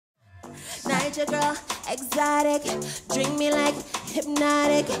need your girl, exotic. Drink me like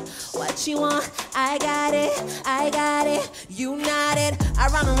hypnotic. What you want? I got it, I got it. You nodded. I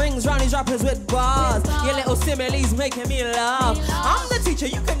run the rings, round these rappers with bars. Your little similes making me laugh. I'm the teacher,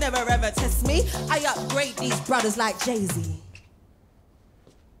 you can never ever test me. I upgrade these brothers like Jay-Z.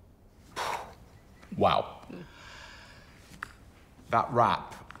 Wow. That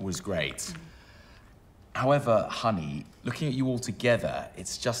rap was great. However, honey, looking at you all together,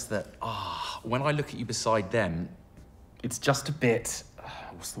 it's just that, when I look at you beside them, it's just a bit,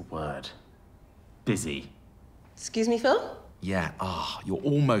 what's the word? Busy. Excuse me, Phil? Yeah, you're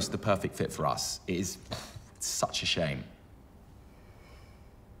almost the perfect fit for us. It's such a shame.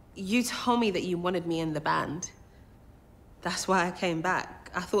 You told me that you wanted me in the band. That's why I came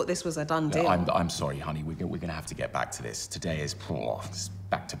back. I thought this was a done deal. I'm sorry, honey. We're gonna have to get back to this. Today is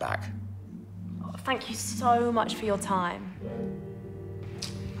back to back. Oh, thank you so much for your time.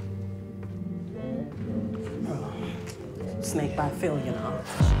 Snake by Phil, you know.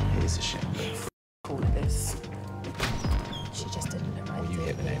 It is a shame. Call it this. She just didn't know. Well, you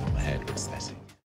hit the nail on the head with aesthetic.